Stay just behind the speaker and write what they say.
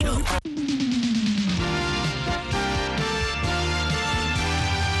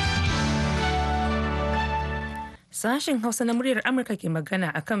Sashen Hausa na muryar Amurka ke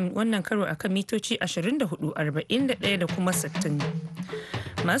magana akan wannan karo akan mitoci 24, 41 da kuma 60.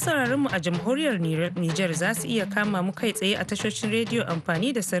 Masu sauraron mu a jamhuriyar Nijar za su iya kama mu kai tsaye a tashoshin rediyo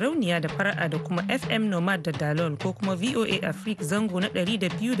amfani da sarauniya da fara'a da kuma FM Nomad da Dalol ko kuma VOA Africa zango na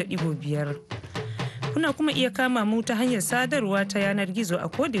 200.5. Kuna kuma iya kama mu ta hanyar sadarwa ta yanar gizo a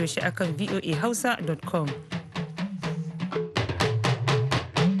kodayaushe akan voahausa.com.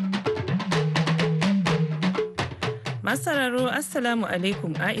 Masu sauraro Assalamu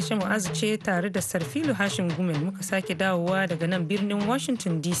alaikum, Aisha Mu'azu ce tare da Sarfilu Hashim Gumel muka sake dawowa daga nan birnin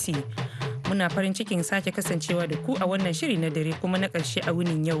Washington DC. Muna farin cikin sake kasancewa da ku a wannan shiri na dare kuma na ƙarshe a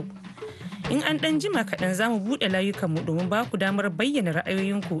wunin yau. In an ɗan jima kaɗan za mu buɗe layukanmu domin ba ku damar bayyana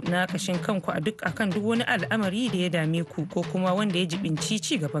ra'ayoyinku na ƙashin kanku akan duk wani al'amari da ya dame ku ko kuma wanda ya jibinci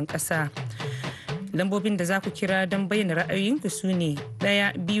ci gaban ƙasa. Lambobin da za ku kira don bayyana ra'ayoyinku su ne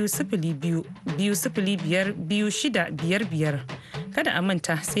 1-202-5-5-2-6-5-5. Kada a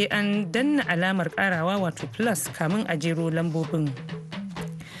manta sai an danna alamar karawa wato plus kamin a jero lambobin.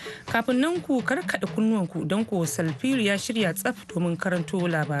 Kafin nan ku karkaɗa kunnuwanku don ku Salfiru ya shirya tsaf domin karanto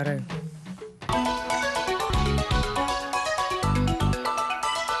labaran.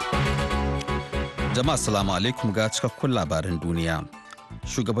 Jama'a salamu alaikum ga cikakkun labaran duniya.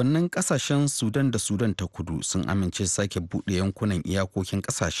 Shugabannin kasashen Sudan da Sudan ta kudu sun amince sake buɗe yankunan iyakokin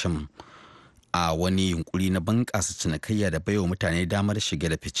kasashen a wani yunkuri na bunƙasa cinikayya da baiwa mutane damar shige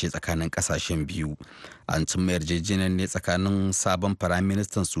da fice tsakanin kasashen biyu. An cimma yarjejeniyar ne tsakanin sabon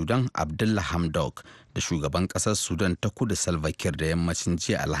firaministan Sudan Abdullah Hamdok da shugaban ƙasar Sudan ta kudu Salva Kiir da yammacin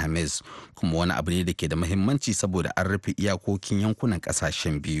jiya Alhamis, kuma wani abu ne da ke da muhimmanci saboda an rufe iyakokin yankunan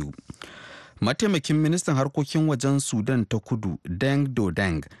kasashen biyu. Mataimakin ministan harkokin wajen Sudan ta kudu Deng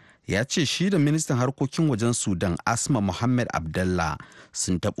Dodeng ya ce shi da ministan harkokin wajen Sudan Asma Mohammed Abdallah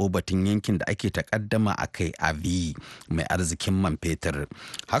sun taɓo batun yankin da ake takaddama a kai Aviyi mai arzikin man fetur.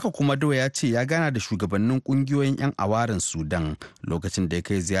 Haka kuma Do ya ce ya gana da shugabannin kungiyoyin 'yan awarin Sudan lokacin da ya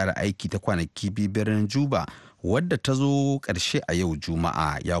kai ziyara aiki ta kwanaki biyu birnin Juba wadda ta zo ƙarshe a yau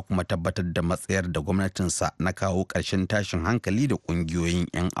Juma'a, ya kuma tabbatar da matsayar da gwamnatinsa na kawo ƙarshen tashin hankali da kungiyoyin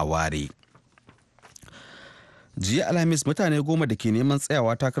 'yan aware. Jiya Alhamis mutane 10 da ke neman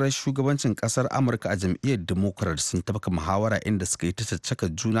tsayawa takarar shugabancin kasar Amurka a jam'iyyar Democrat sun tafka muhawara inda suka yi ta caccaka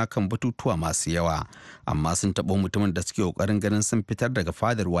juna kan batutuwa masu yawa, amma sun taɓa mutumin da suke ƙoƙarin ganin sun fitar daga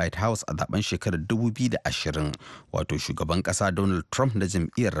fadar White House a zaben shekarar 2020, wato shugaban ƙasa Donald Trump na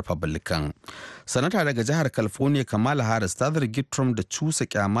jam'iyyar Republican. Sanata daga jihar California Kamala Harris ta zargi Trump da cusa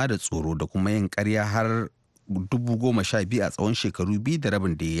kyama da tsoro da kuma yin ƙarya har 12,000 a tsawon shekaru 2 da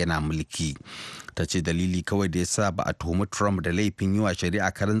rabin da yana mulki. Ta ce dalili kawai da ya sa ba a tuhumi Trump da laifin yi wa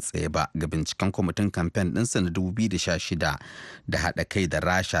shari'a karan tsaye ba ga binciken kwamitin kamfen ɗinsa na 2016 da haɗa kai da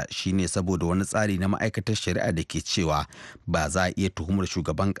Rasha shine saboda wani tsari na ma'aikatar shari'a da ke cewa ba za a iya tuhumar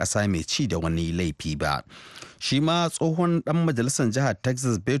shugaban ƙasa mai ci da wani laifi ba. Shi ma tsohon ɗan majalisar jihar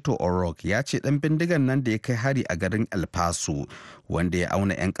Texas Beto O'Rourke ya ce ɗan bindigan nan da ya kai hari a garin El Paso wanda ya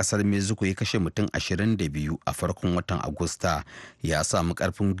auna 'yan ƙasar Mexico ya kashe mutum 22 a farkon watan Agusta ya samu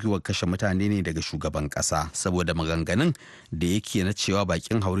ƙarfin gwiwar kashe mutane ne daga shugaban ƙasa saboda maganganun da yake na cewa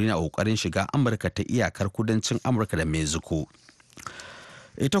bakin hauri na ƙoƙarin shiga Amurka ta iyakar kudancin Amurka da Mexico.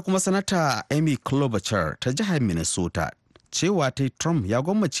 Ita kuma sanata Amy Klobuchar ta jihar Minnesota cewa ta Trump ya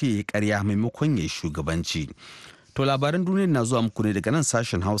gwammace ya yi ƙarya maimakon ya yi shugabanci. To labaran duniya na zuwa muku ne daga nan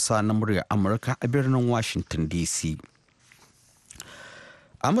sashen Hausa na muryar Amurka a birnin Washington DC.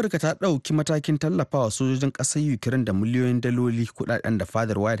 Amurka ta ɗauki matakin tallafawa sojojin ƙasar Ukraine da miliyoyin daloli, kudaden da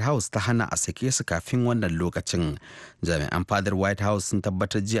fadar White House ta hana a sake su kafin wannan lokacin. Jami'an fadar White House sun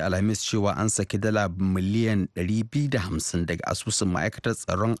tabbatar jiya Alhamis cewa an saki dala miliyan 250 daga asusun ma'aikatar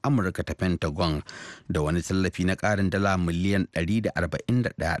tsaron Amurka ta Pentagon da wani tallafi na ƙarin dala miliyan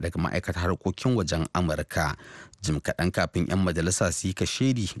 141 daga ma'aikatar harkokin wajen Amurka, jim kaɗan kafin 'yan majalisa su yi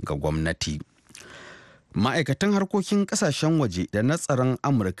kashedi ga gwamnati. Ma'aikatan harkokin kasashen waje da na tsaron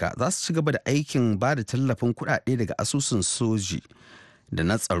Amurka za su ci gaba da aikin ba da tallafin kuɗaɗe daga asusun soji da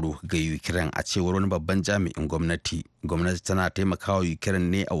na tsaro ga Ukraine, a cewar wani babban jami'in gwamnati. Gwamnati tana taimakawa Ukraine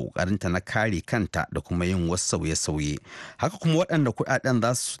ne a ƙoƙarinta na kare kanta da kuma yin wasu sauye-sauye. Haka kuma waɗanda kuɗaɗen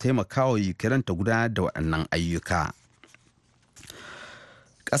za su taimakawa Ukraine ta gudanar da waɗannan ayyuka.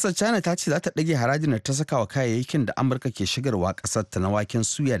 Ƙasar China ta ce za ta ɗage harajin da ta saka wa kayayyakin da Amurka ke shigarwa ƙasar ta na waken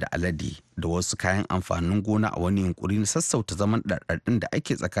suya da alade da wasu kayan amfanin gona a wani yunkuri na sassauta zaman ɗarɗarɗin da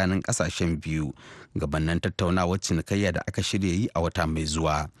ake tsakanin ƙasashen biyu gabanin tattaunawar cinikayya da aka shirya yi a wata mai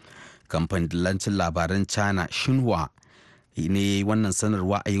zuwa. Kamfanin dillancin labaran China Xinhua ne wannan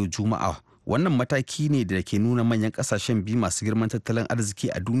sanarwa a yau Juma'a wannan mataki ne da ke nuna manyan kasashen biyu masu girman tattalin arziki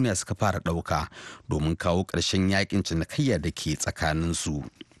a duniya suka fara ɗauka domin kawo ƙarshen yakin cinikayya da ke tsakaninsu.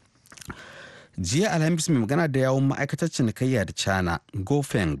 Jiya Alhamis mai magana da yawon ma'aikatar cinikayya da China,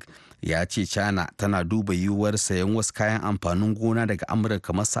 Gofeng, ya ce China tana duba yiwuwar sayan wasu kayan amfanin gona daga Amurka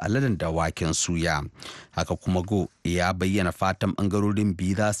kamar su aladen da waken suya. Haka kuma Go ya bayyana fatan bangarorin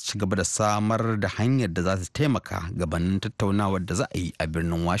biyu za su ci gaba da samar da hanyar da za su taimaka gabanin tattaunawar da za a yi a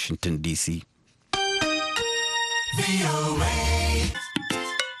birnin Washington DC.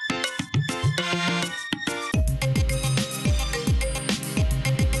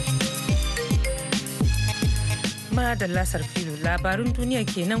 Da lasar filo labarun duniya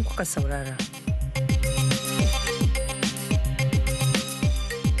kenan kuka saurara.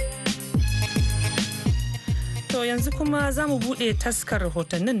 To yanzu kuma za mu buɗe taskar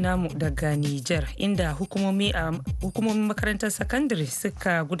rahotannin namu daga Nijar inda hukumomin makarantar sakandare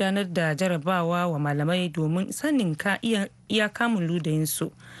suka gudanar da jarabawa wa malamai domin sanin iya kamun ludayinsu.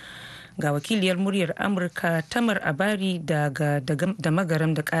 Ga wakiliyar muryar Amurka Tamar Abari da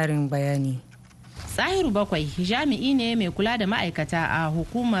magaram da ƙarin bayani. Tsahiru Bakwai jami'i ne mai kula da ma'aikata a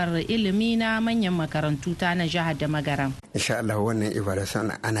hukumar ilimi na manyan makarantu ta na jihar da magaram. Insha Allah wannan evaluation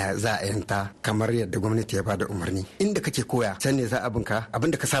ana za a yanta kamar yadda gwamnati ya bada umarni. Inda kake koya can ne za a binka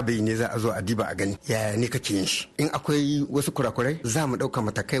abinda ka saba yi ne za a zo a diba a gani yaya ne kake yin shi. In akwai wasu kurakurai za mu ɗauka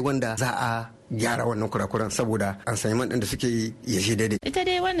matakai wanda za a gyara wannan kurakuran saboda an sami man da suke yi ya shi daidai. Ita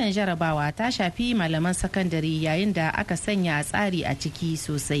dai wannan jarabawa ta shafi malaman sakandare yayin da aka sanya tsari a ciki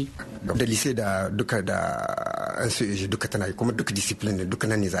sosai. Da lise da duka da an so duka tana yi kuma duka discipline da duka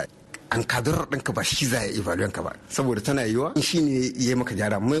nan ne za a yi. An kadurar ɗinka ba shi za a evaluate ka ba saboda tana yiwa in shi ne ya maka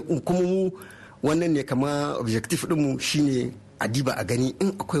gyara kuma mu wannan ne kama objective ɗinmu shi ne a diba a gani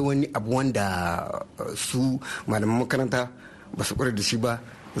in akwai wani abu wanda su malaman makaranta ba su kware da shi ba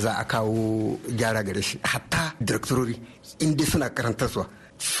za a kawo gyara gare shi hatta directorori inda suna karantarwa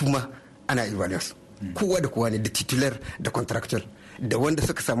su ma ana evaluate kowa da kowa ne da titular da contractual da wanda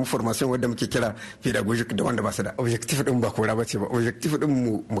suka samu formation wanda muke kira pedagogic da wanda ba su da objective din ba kora bace ba objective din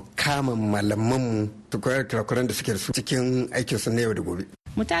mu kama malaman mu tukar kurakuran da suke da su cikin aikin su na yau da gobe.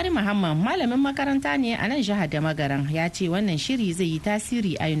 Mutari Muhammad malamin makaranta ne a nan jihar da magaran ya ce wannan shiri zai yi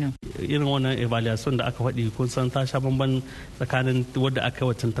tasiri ainun. Irin wannan evaluation da aka faɗi kun san ta sha bamban tsakanin wadda aka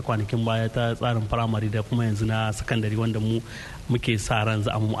waccan ta kwanakin baya ta tsarin firamare da kuma yanzu na sakandare wanda mu muke sa ran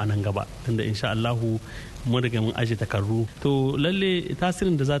za mu a nan gaba tunda insha Allahu mun riga mun aje takardu to lalle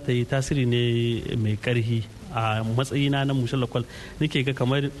tasirin da za ta yi tasiri ne mai karhi a matsayina na mushalakwal nake ga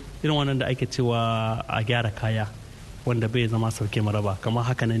kamar irin wannan da ake cewa a gyara kaya wanda bai zama sauke maraba kamar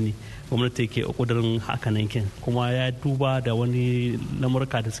hakanan ne gwamnati ke kudurin hakanan kin kuma ya duba da wani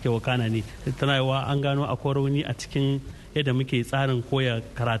lamurka da suke wakana ne tana yawa an gano akwai rauni a cikin yadda muke tsarin koya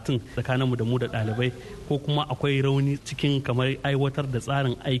karatun tsakaninmu da mu da ɗalibai ko kuma akwai rauni cikin kamar aiwatar da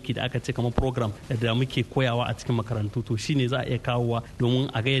tsarin aiki da aka ce kamar program da muke koyawa a cikin makarantu to shine za a iya kawowa domin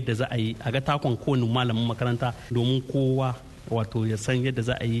a ga yadda za a yi a ga takon kowane malamin makaranta domin kowa wato ya san yadda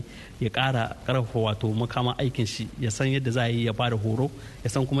za a yi ya ƙara ƙarfafa wato makaman aikin shi ya san yadda za a yi ya bada horo ya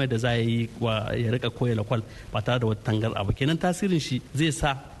san kuma yadda za a yi ya rika koya lakwal ba tare da wata tangar abu kenan tasirin shi zai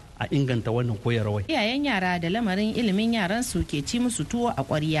sa a inganta wannan koyarwa. Iyayen yara da lamarin ilimin yaran su ke ci musu tuwo a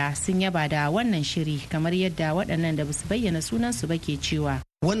ƙwarya sun yaba da wannan shiri kamar yadda waɗannan da basu bayyana sunan su ba ke cewa.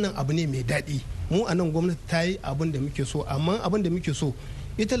 Wannan abu ne mai daɗi mu a nan gwamnati ta yi abin da muke so amma abin da muke so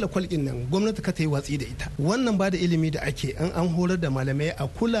ita lakwalkin nan gwamnati ka ta yi watsi da ita wannan ba da ilimi da ake an horar da malamai a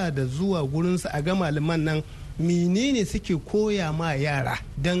kula da zuwa gurinsu a ga malaman nan menene suke koya ma yara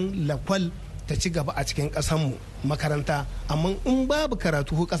don lakwal ta ci gaba a cikin mu makaranta amma in babu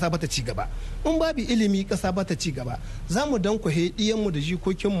karatu ko ƙasa ba ta ci gaba in babu ilimi ƙasa ba ta ci gaba za mu dan kwahe ɗiyanmu da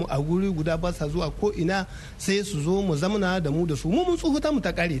jikokinmu a guri guda ba sa zuwa ko ina sai su zo mu zamana da mu da su mu mun tsuhuta mu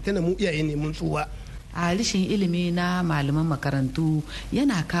ta kare tana mu iyaye ne mun tsuwa a rashin ilimi na malaman makarantu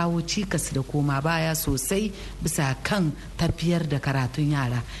yana kawo cikas da koma baya sosai bisa kan tafiyar da karatun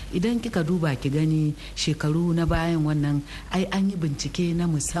yara idan kika duba ki gani shekaru na bayan wannan ai an yi bincike na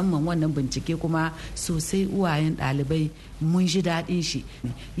musamman wannan bincike kuma sosai uwayen ɗalibai mun ji daɗin shi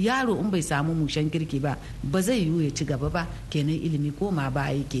yaro in bai samu mushen kirki ba zai yiwu ya ci gaba ba kenan ilimi koma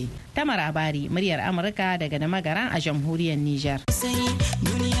ba yake. Tamar Abari muryar Amurka daga da magaran a jamhuriyar Nijar.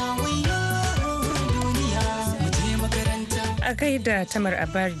 A gaida Tamar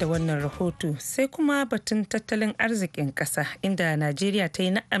Abari da wannan rahoto sai kuma batun tattalin arzikin ƙasa inda Najeriya ta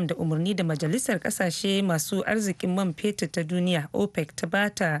yi na'am da umarni da majalisar ƙasashe masu arzikin man fetur ta duniya OPEC ta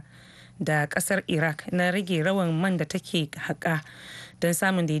bata da ƙasar Iraq na rage rawan man da take haƙa don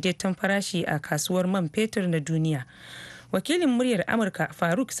samun daidaiton farashi a kasuwar man fetur na duniya. wakilin muryar amurka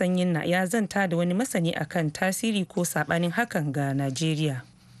faruk sanyinna ya zanta da wani masani akan tasiri ko sabanin hakan ga najeriya.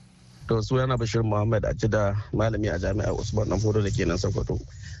 To sunana Bashir Muhammad a da malami a jami'ar Usman Danfodo da ke nan Sokoto.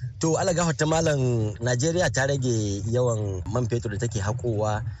 To alagafa ta malam, Najeriya ta rage yawan man fetur da take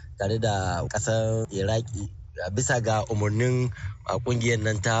haƙowa tare da ƙasar Iraki bisa ga umarnin kungiyar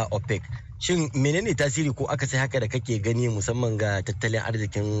nan ta OPEC. Shin menene tasiri ko aka sai haka da kake gani musamman ga tattalin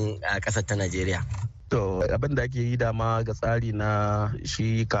arzikin ƙasar ta Najeriya? To abin da ake yi dama ga tsari na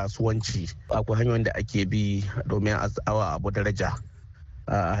shi kasuwanci akwai hanyoyin da ake bi domin a tsawa abu daraja.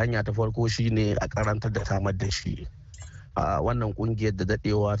 Hanya ta farko shine a karantar da samar da shi. Wannan kungiyar da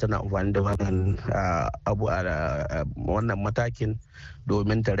dadewa tana amfani da wannan abu a wannan matakin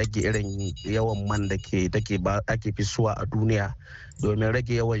domin ta rage irin yawan man da ake fisuwa a duniya. Domin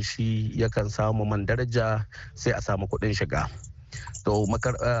rage yawan shi yakan samu man daraja sai a samu kuɗin shiga. To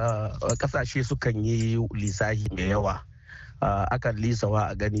kasashe sukan yi lisahi mai yawa. Akan lisawa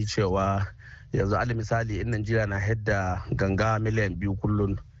a gani cewa yanzu ali misali in Najeriya na hadda ganga miliyan 2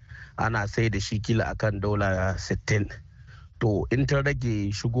 kullum, ana sai da shi kila akan $60. To in ta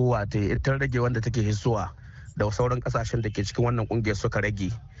rage shigowa in ta rage wanda take hisuwa da sauran kasashen da ke cikin wannan kungiyar suka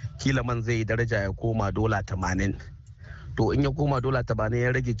rage, kila man zai daraja ya koma $80. To in ya koma $80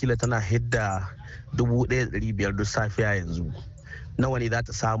 ya rage kila tana hidda 1,500 duk safiya yanzu. Nawa ne za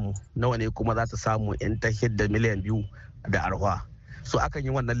ta samu, nawa ne kuma za ta samu in ta hidda miliyan 2 da arha. So akan yi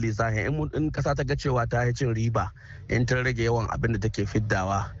wannan lissafin in kasa ta ga cewa ta yi cin riba in ta rage yawan abin da take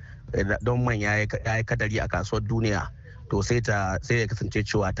fiddawa don man ya yi kadari a kasuwar duniya, to sai ya kasance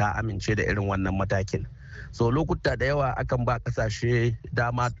cewa ta amince da irin wannan matakin. So lokuta da yawa akan ba kasashe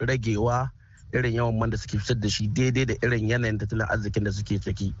dama ragewa irin yawan man da suke fitar da shi daidai da irin yanayin tattalin arzikin da suke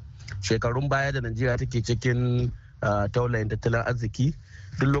ciki. Shekarun baya da Najeriya take cikin taulayin tattalin arziki,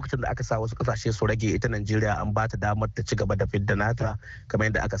 duk lokacin da aka sa wasu kasashe su rage, ita Najeriya an ba ta damar ta ci gaba da fidda nata kamar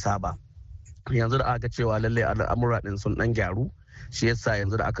yadda aka saba. Yanzu da aka cewa lallai al'amura din sun dan gyaru, shi yasa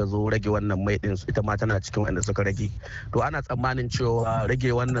yanzu da aka zo rage wannan mai din ita ma tana cikin wanda suka rage. To ana tsammanin cewa rage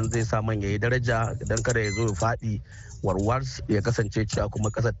wannan zai sa man yayi daraja dan kada ya zo ya faɗi warwar, ya kasance cewa kuma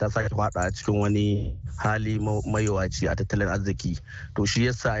kasar ta sake fada cikin wani hali mayawaci a tattalin arziki. To shi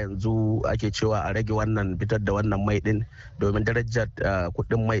yasa yanzu ake cewa a rage wannan fitar da wannan mai din domin darajar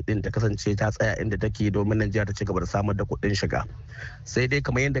kuɗin mai din ta kasance ta tsaya inda take domin Najeriya ta ci gaba da samar da kuɗin shiga. Sai dai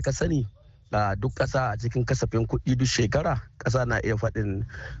kamar yadda ka sani, duk ƙasa a cikin kasafin kuɗi duk shekara ƙasa na iya faɗin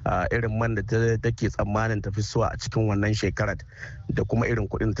irin man da take tsammanin ta fi suwa a cikin wannan shekarar da kuma irin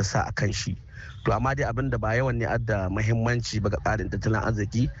kuɗin ta sa a kan shi. To amma dai abin da ba yawan ne adda mahimmanci ba ga tsarin tattalin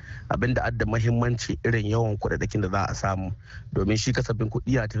arziki, abin da adda mahimmanci irin yawan kuɗaɗakin da za a samu, domin shi kasafin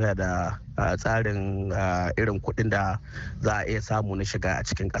kuɗi ya tafiya da tsarin irin kuɗin da za a iya samu na shiga a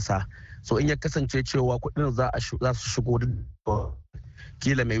cikin ƙasa. So in ya kasance cewa kuɗin za su shigo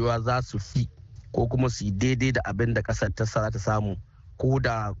kila mai yiwuwa za su fi ko kuma su yi daidai da abin da kasar ta za ta samu ko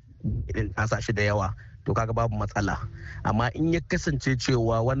da kasashe da yawa, to kaga babu matsala. Amma in ya kasance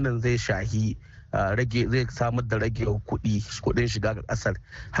cewa wannan zai shahi zai samar da rage kuɗin shiga ga kasar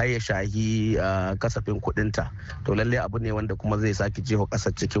har ya shahi kasafin kuɗinta, to lallai abu ne wanda kuma zai sake jefa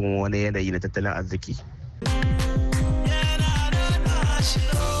kasar cikin wani yanayi na tattalin arziki.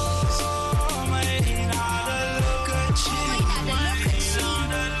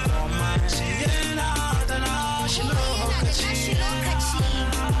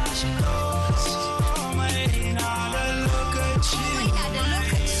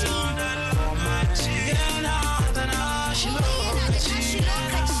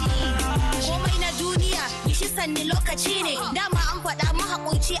 Sanni lokaci ne, dama an faɗa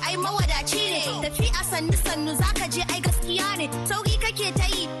mahaƙunci ai mawadaci ne, tafi a sannu zaka je ai gaskiya ne, sauki kake ta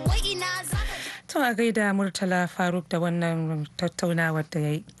yi wai ina zaka. To a gaida Murtala Faruk da wannan tattaunawar da ya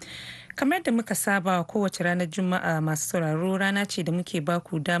yi. Kamar da muka saba kowace ranar Juma'a masu sauraro, rana ce da muke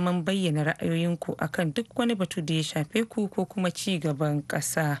baku daman bayyana ra'ayoyinku akan duk wani batu da ya shafe ku ko kuma ci gaban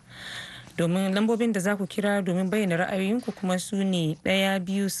ƙasa. Domin lambobin da za ku kira domin bayyana ra'ayoyinku kuma su ne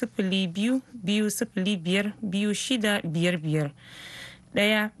 1-2-0-2-5-2-6-5-5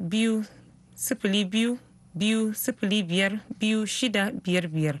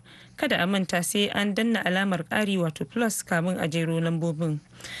 1-2-0-5-2-6-5-5. Kada a manta sai an danna alamar ƙari wato plus kamun a jero lambobin.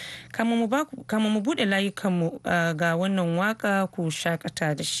 Kama mu buɗe layukanmu ga wannan waka ku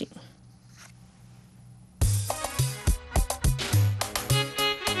shakata da shi.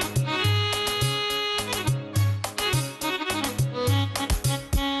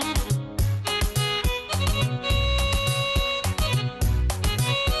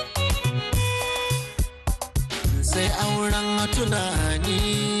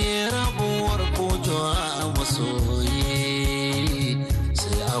 Tunani rabuwar kojo a masoyi,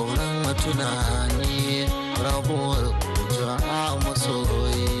 kauran tunani rabuwar jama'a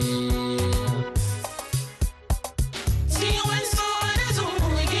masoyi.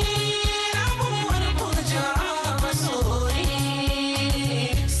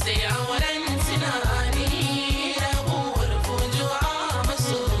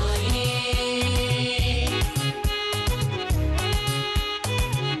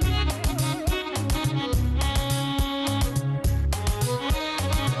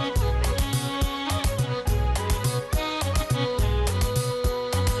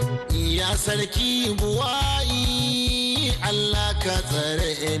 Sarki buwayi Allah ka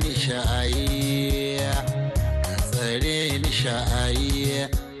tsare ni sha'ayi, ka tsare ni sha'ayi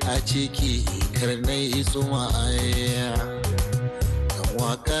a ciki karnai tsuma'ayi. Kan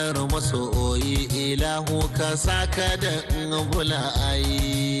wakar masoyi ilahu ka saka da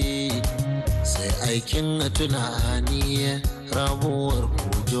bula'ayi, sai aikin tunani rabuwar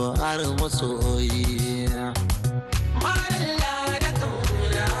kujo har masoyi.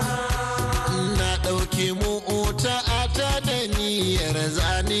 Ɗauki mota ta da niyyar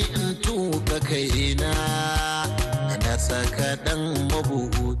zani in tuka kaina, na saka ɗan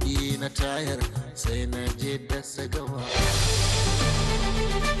mabuɗi na tayar sai na je dasa gaba.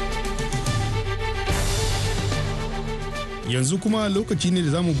 Yanzu kuma lokaci ne da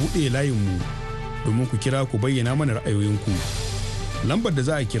za mu buɗe layinmu domin ku kira ku bayyana mana ra'ayoyinku. Lambar da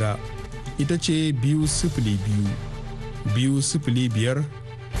za a kira ita ce 202 205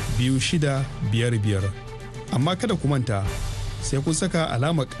 2655, amma kada ku manta sai kun saka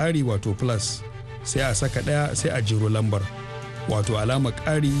alamar ƙari wato plus sai a saka ɗaya sai a jero lambar wato alamar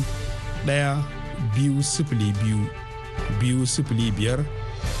ƙari 1 2 0 2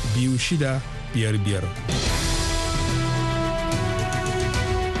 2655.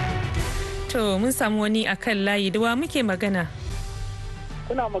 To mun samu wani akan layi, da wa muke magana?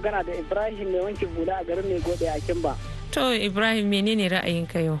 Kuna magana da Ibrahim mai wankin hula a garin mai gode a Kimba. To Ibrahim, menene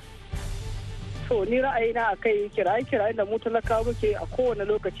ra'ayinka yau? To ni ra'ayina a kai kiraye-kiraye da mu talakawa muke a kowane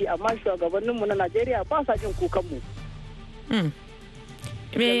lokaci, amma shugabanninmu na Najeriya ba sa jin kukanmu.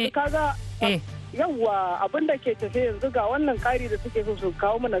 Yanzu kaga yawwa abin da ke tafe yanzu ga wannan kari da suke so su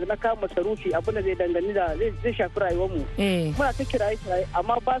kawo mana na kawo masarufi abin da zai dangane da zai shafi rayuwarmu. Muna ta kiraye-kiraye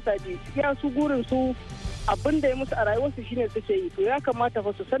amma ba sa ji. Ya su gurin su abin da ya musu a rayuwarsu shine suke yi. To ya kamata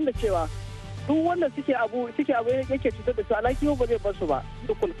fa su san da cewa duk wanda suke abu yake cutar da su alaki ba zai bar su ba.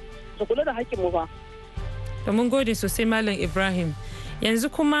 Su kula da haƙƙin mu fa. To mun gode sosai Malam Ibrahim. Yanzu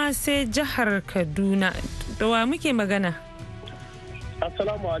kuma sai jihar Kaduna. Da wa muke magana?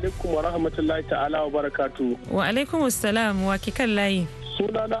 Assalamu alaikum wa rahmatullahi ta'ala wa barakatu. Wa alaikum assalam, wa ki kan layi.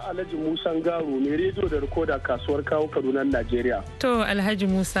 Sunana Alhaji Musa Garo, mai rediyo da rikoda kasuwar kawo Kaduna Najeriya. To Alhaji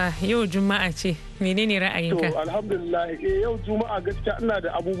Musa, yau Juma'a ce, menene ra'ayinka? To alhamdulillah, yau Juma'a gaskiya ina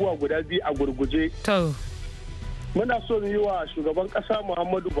da abubuwa guda biyu a gurguje. To. Muna so mu yi wa shugaban kasa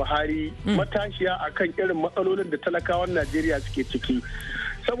Muhammadu Buhari matashiya akan irin matsalolin da talakawan Najeriya suke ciki.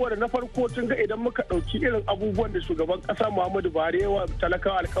 Saboda na farko tun ga idan muka ɗauki irin abubuwan da shugaban ƙasa Muhammadu Buhari yawa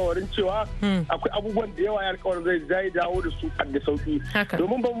talakawa alkawarin cewa akwai abubuwan da yawa ya alkawarin zai dawo da su da sauki.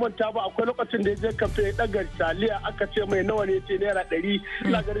 Domin ban manta ba akwai lokacin da ya je kamfe ya ɗaga taliya aka ce mai nawa ne ce naira 100.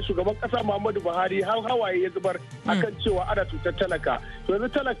 Ina ganin shugaban ƙasa Muhammadu Buhari har hawaye ya zubar akan cewa ana cutar talaka. Yanzu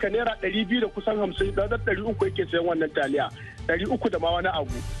talaka naira 200 da kusan 50 da 300 yake sayan wannan taliya. 300 da ma wani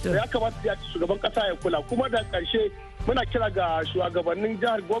abu. Ya kamata ya ci shugaban ƙasa ya kula. Kuma da ƙarshe muna kira ga shugabannin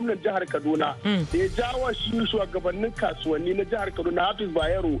gwamnan jihar Kaduna da ya jawo shi shugabannin kasuwanni na jihar Kaduna Hafiz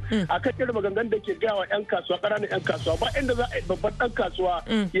Bayero akan irin maganganun da ke gaya wa 'yan kasuwa ƙananan 'yan kasuwa ba inda za a yi babban ɗan kasuwa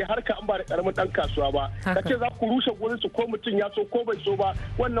ya harka an ba da ƙaramin ɗan kasuwa ba ka ce za ku rushe gurin su ko mutum ya so ko bai so ba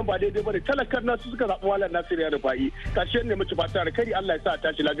wannan ba daidai ba ne talakar nasu suka zaɓi Malam Nasiru ya Rufa'i kashe ne mutu fata da kari Allah ya sa a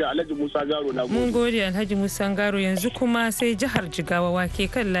tashi lafiya. Alhaji Musa Garo na gode. Mun gode Alhaji Musa Garo. Yanzu kuma sai jihar Jigawa, wake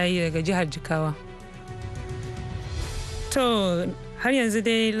kan layi daga jihar Jigawa. To har yanzu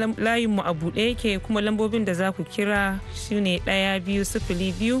dai layinmu a buɗe yake kuma lambobin da za ku kira shine 1 2 0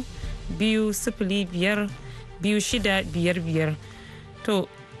 2 2 0 5 2 6 5 5. To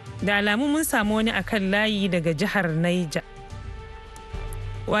da alamu mun samu wani akan layi daga jihar Niger.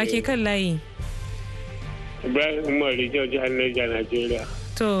 Wake kan layi? Ibrahim Umar Rijau, jihar Niger, Najeriya.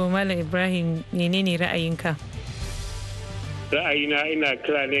 To Malam Ibrahim, menene ra'ayinka? Ra'ayina ina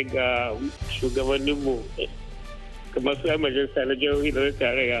kira ne ga shugabanninmu kamar su majalisa na jihohi da na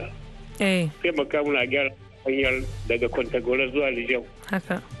tarayya. Taimaka muna gyara hanyar daga Kwantagora zuwa Rijau.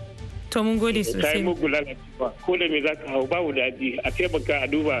 Haka. To mun gode sosai. Ta yi mugu lalacewa. Ko da me za ka hau babu daɗi a taimaka a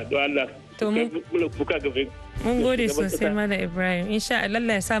duba don Allah. To mun mun gode sosai Malam Ibrahim. Insha Allah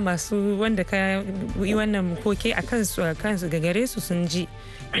ya sa masu wanda ka yi wannan koke a kansu ga gare su sun ji.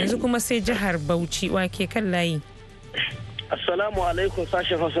 Yanzu kuma sai jihar Bauchi wake kan layi. Assalamu alaikum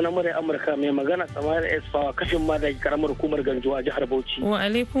sashen Hausa na murya Amurka mai magana Sama'ila Esfawa kafin ma da karamar hukumar Ganjuwa a jihar Bauchi. Wa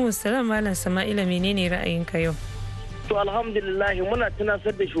alaikum assalam Malam Sama'ila, menene ra'ayinka yau? To alhamdulillah muna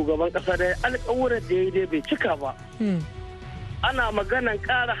tunasar da shugaban kasa da alƙawuran da ya dai bai cika ba. Ana maganan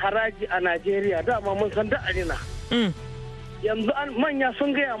ƙara haraji a Najeriya dama mun san da arina. Yanzu manya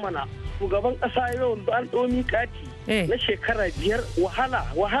sun gaya mana shugaban kasa yau an ɗau miƙati na shekara 5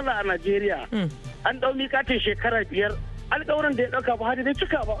 wahala a Najeriya. An ɗau miƙatin shekara 5 alƙawarin da ya ɗauka ba hadi dai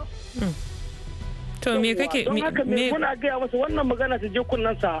cika ba. To me kake don haka me muna gaya masa wannan magana ta je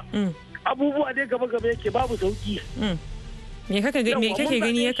kunnansa abubuwa dai gaba yake babu sauki. Me kake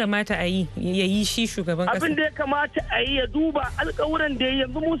gani ya kamata a yi ya yi shi shugaban kasa? Abin da ya kamata a yi ya duba alƙawuran da ya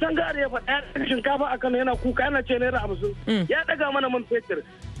yanzu Musan Gare ya faɗa shinkafa a Kano yana kuka yana ce naira 50 ya ɗaga mana man fetur.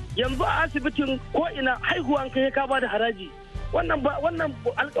 Yanzu a asibitin ko ina haihuwan kai ka ba da haraji wannan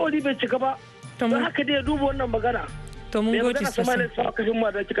alƙawari bai cika ba. Don haka dai ya duba wannan magana. To mun gode sosai.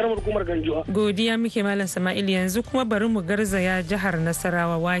 Godiya muke Malam Sama'il, yanzu kuma bari mu garzaya jihar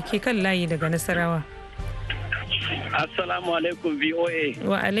Nasarawa wake kan layi daga Nasarawa. Assalamu alaikum VOA.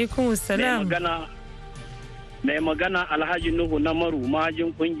 Wa alaikum assalam. Mai magana Alhaji Nuhu Namaru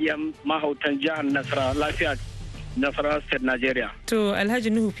mahajin kungiyar mahautan jihar Nasarawa lafiya Nasarawa State Nigeria. To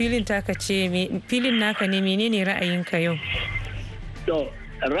Alhaji Nuhu filin naka ne, menene ra'ayinka yau? To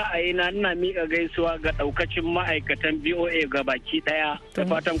ra'ayina ina miƙa gaisuwa ga ɗaukacin ma'aikatan BOA ga baki ɗaya da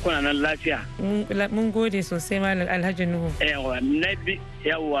fatan kuna nan lafiya. Mun gode sosai Malam Alhaji Nuhu.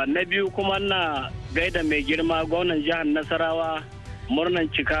 Yawa na biyu kuma na gaida mai girma gwamnan jihar Nasarawa murnan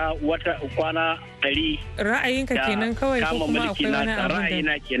cika wata kwana 100. Ra'ayinka kenan kawai ko kuma akwai wani abu da?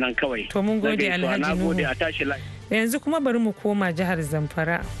 Ra'ayina kenan kawai. To mun gode Alhaji Nuhu. Na gode a tashi lafiya. Yanzu kuma bari mu koma jihar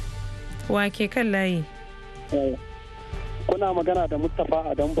Zamfara. Wake kan layi. Kuna magana da Mustapha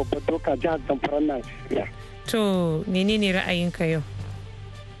Adam babbar doka jihar Zamfara Najeriya. To menene ra'ayinka yau?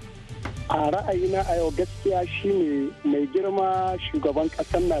 A ra'ayina a yau gaskiya shine mai girma shugaban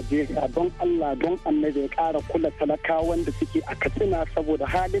ƙasar Najeriya don Allah don annabi ya ƙara kula talakawan da suke a Katsina saboda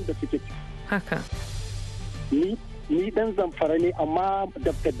halin da suke ciki. Haka. Ni dan Zamfara ne amma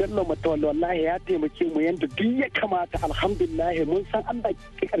Dr. Bello Matawalle wallahi ya taimake mu yanda duk ya kamata alhamdulillah mun san Allah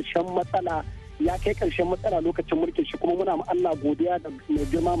ke karshen matsala ya kai karshen matsala lokacin mulkin shi kuma muna ma Allah godiya da mai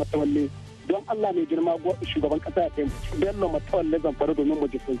girma Matawalle don Allah mai girma shugaban kasa ya taimaki Bello Matawalle Zamfara domin mu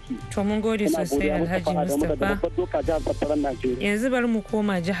ji sauki. To mun gode sosai Alhaji Mustapha. Yanzu bari mu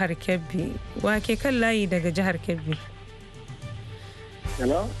koma jihar Kebbi. Wake kan layi daga jihar Kebbi.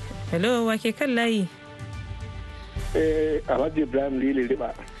 Hello wake kan layi. Alhaji Ibrahim Lili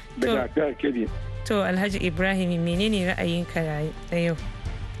Riba daga jihar Kebbi. To Alhaji Ibrahim menene ra'ayinka yau?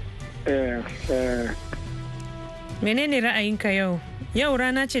 Menene ra'ayinka yau? Yau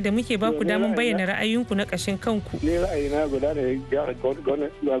rana ce da muke baku damar bayyana ra'ayinku na ƙashin kanku. Ni ra'ayina guda da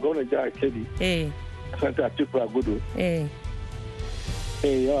gwamnan jihar Kebbi. Santa Atiku Gudu.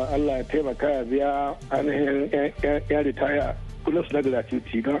 Yawa Allah ya taimaka ya biya ainihin yan ritaya kullum su na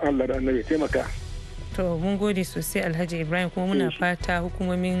gratuity don Allah da annabi taimaka. To mun gode sosai Alhaji Ibrahim kuma muna fata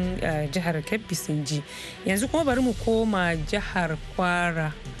hukumomin jihar Kebbi sun ji. Yanzu kuma bari mu koma jihar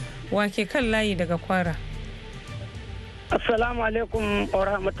Kwara. Wake kan layi daga Kwara. Assalamu alaikum wa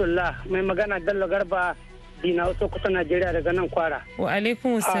rahmatullah. Mai magana Bello Garba Dina wasu kusa Najeriya daga nan Kwara. Wa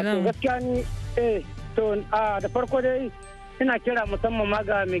alaikum assalam. Gaskiya ni da farko dai ina kira musamman ma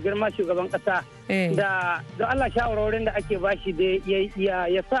ga mai girma shugaban kasa da Allah shawarorin da ake bashi da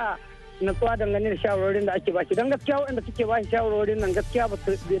ya sa natsuwa dangane da shawarorin da ake bashi don gaskiya waɗanda suke bashi shawarorin nan gaskiya ba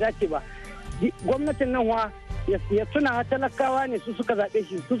su dace ba. Gwamnatin nan ya tuna talakawa ne su suka zaɓe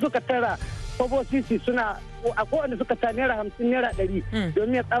shi su suka tara kobo sisi suna a kowane suka ta naira 50 naira 100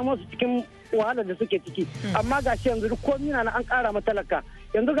 domin ya tsamo su cikin wahalar da suke ciki amma ga shi yanzu duk komi na an ƙara matalaka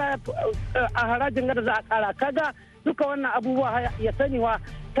yanzu ga a harajin gada za a ƙara kaga duka wannan abubuwa ya sani wa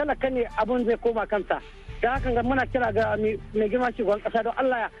talaka ne abun zai koma kansa da hakan ga muna kira ga mai girma shugaban ƙasa don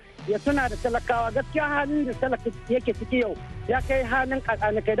Allah ya tuna da talakawa gaskiya halin da talaka yake ciki yau ya kai halin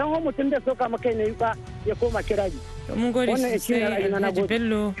kakanikai don hon mutum da soka maka ne yuka ya koma kiraji. Mun gode sosai Alhaji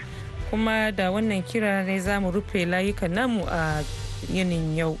Bello kuma da wannan kira ne za mu rufe layukan namu a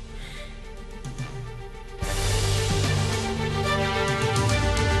yinin yau.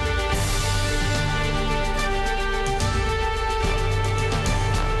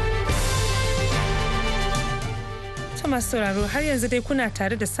 masu sauraro har yanzu dai kuna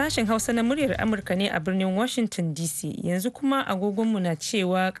tare da sashen Hausa na muryar Amurka ne a birnin Washington DC. Yanzu kuma agogonmu na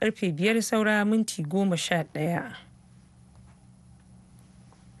cewa karfe 5 saura minti 11.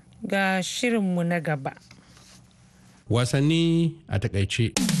 Ga shirinmu na gaba. Wasanni a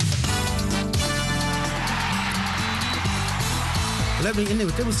takaice. Labin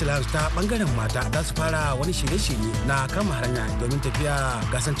Inevitable Stars ta bangaren mata za su fara wani shirye-shirye na kama hanya domin tafiya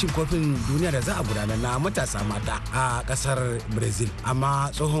gasar cin kofin duniya da za a gudanar na matasa mata a kasar Brazil. Amma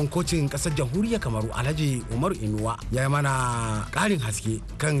tsohon kocin kasar jamhuriyar Kamaru Alhaji Umaru Inuwa ya yi mana karin haske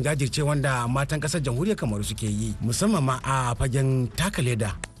kan jajirce wanda matan kasar jamhuriyar Kamaru suke yi musamman ma a fagen taka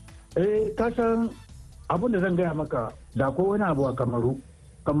leda. Kasan abin da zan gaya maka da ko wani abu a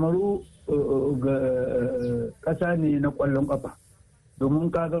Kamaru kasa ne na kwallon kafa.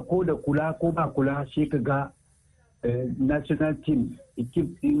 Domin kaga ko da kula ko ba kula shi ka ga national team ekip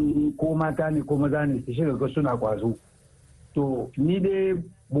ko mata ne ko maza ne shi ga suna kwazo. To ni dai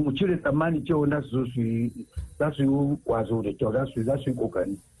ba mu cire tsammani cewa za su yi kwazo da kyau za su yi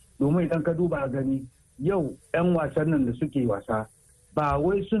kokari. Domin idan ka duba gani yau 'yan wasan nan da suke wasa ba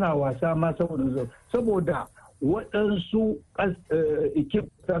wai suna wasa ma saboda waɗansu ekip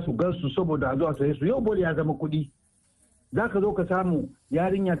za su gansu saboda a zuwa sai su yau bole ya zama kuɗi. Za ka zo ka samu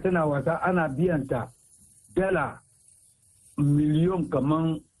yarinya tana wasa ana biyanta dala miliyon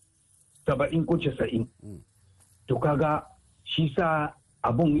kaman 70 ko 90. To kaga shi sa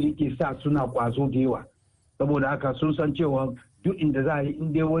abun yake sa suna kwazo da yawa. Saboda haka sun san cewa duk inda za a yi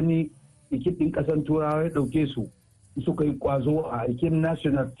inda wani ekip ɗin ƙasan turawa ya ɗauke su suka yi kwazo a ekip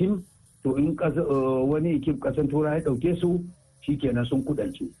national team to in wani ekip ƙasan turawa ya ɗauke su shikenan sun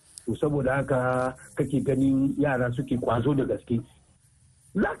kudance. To saboda haka kake ganin yara suke kwazo da gaske.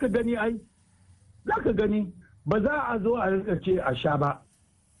 Za ka gani ba za a zo a ce a sha ba.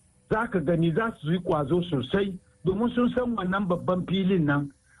 Za ka gani za su yi kwazo sosai domin sun san wannan babban filin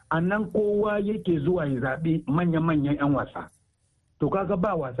nan a nan kowa yake zuwa ya zaɓi manya-manyan 'yan wasa. To kaga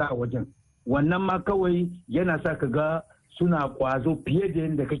ba wasa a wajen. Wannan ma kawai yana sa ka ga suna kwazo fiye da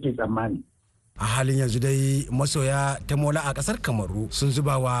yadda kake tsammani. A halin yanzu dai masoya ta mola a kasar Kamaru sun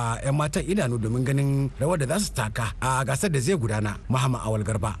zuba wa 'yan matan idanu domin ganin rawar da za su taka a gasar da zai gudana. Muhammad Awal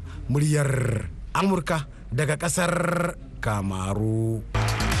Garba, muryar Amurka daga kasar Kamaru.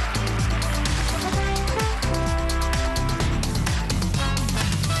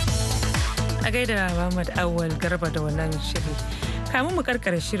 A gaida Muhammad Awal Garba da wannan shiri. Kamun mu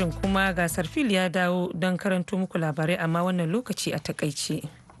karkare shirin kuma gasar fil ya dawo don karanto muku labarai amma wannan lokaci a takaice.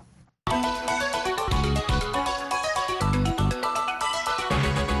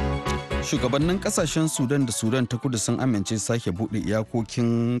 Shugabannin kasashen Sudan da Sudan ta kudu sun amince sake bude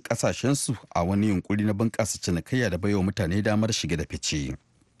iyakokin kasashensu a wani yunkuri na bunƙasa cinikayya da baiwa mutane damar shige da fice.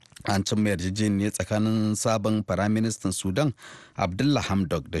 An cimma yarjejeniya tsakanin sabon firaministan Sudan Abdullah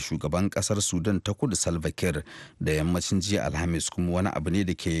Hamdok da shugaban kasar Sudan ta kudu Salva Kiir da yammacin jiya Alhamis, kuma wani abu ne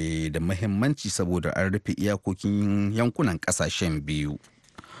da ke da muhimmanci saboda an rufe iyakokin yankunan kasashen biyu.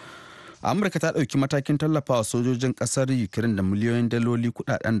 Amurka ta ɗauki matakin tallafawa sojojin ƙasar Ukraine da miliyoyin daloli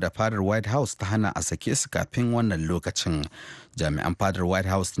kudaden da fadar White House ta hana a sake su kafin wannan lokacin. Jami'an fadar White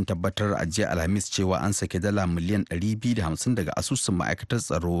House sun tabbatar a jiya Alhamis cewa an sake dala miliyan 250 daga asusun ma'aikatar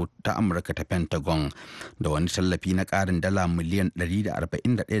tsaro ta Amurka ta Pentagon da wani tallafi na ƙarin dala miliyan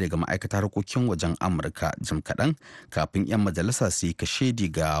 141 daga ma'aikatar harkokin wajen Amurka jim kaɗan kafin 'yan majalisa su yi kashedi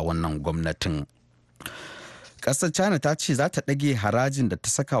ga wannan gwamnatin. Ƙasar China ta ce za ta ɗage harajin da ta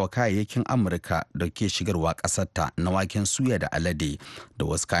saka wa kayayyakin Amurka da ke shigarwa ƙasarta na waken suya da alade da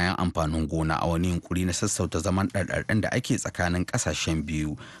wasu kayan amfanin gona a wani yunkuri na sassauta zaman ɗarɗarɗen da ake tsakanin ƙasashen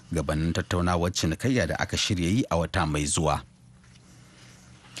biyu gabanin tattaunawar cinikayya da aka shirya yi a wata mai zuwa.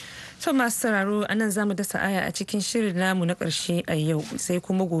 To masu sauraro a nan za mu dasa aya a cikin shirin namu na ƙarshe a yau, sai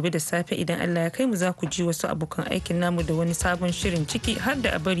kuma gobe da safe idan Allah ya kai mu za ku ji wasu abokan aikin namu da wani sabon shirin ciki har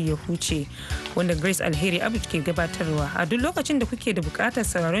da a bari ya huce wanda Grace Alheri Abu ke gabatarwa. A duk lokacin da kuke da buƙatar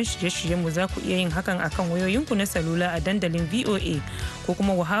sauraron shirye-shiryen mu za ku iya yin hakan akan wayoyinku na salula a dandalin VOA ko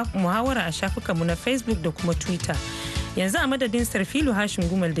kuma muhawara a shafukanmu na Facebook da kuma Twitter. Yanzu a madadin Sarfilu Hashim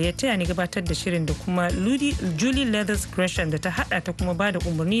Gumal da ya taya ni gabatar da shirin da kuma Julie Leathers Gresham da ta hada ta kuma bada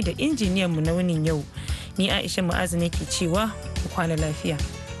umarni da injiniyan mu na wunin yau. Ni Aisha Mu'azu ne ke cewa ku kwana lafiya.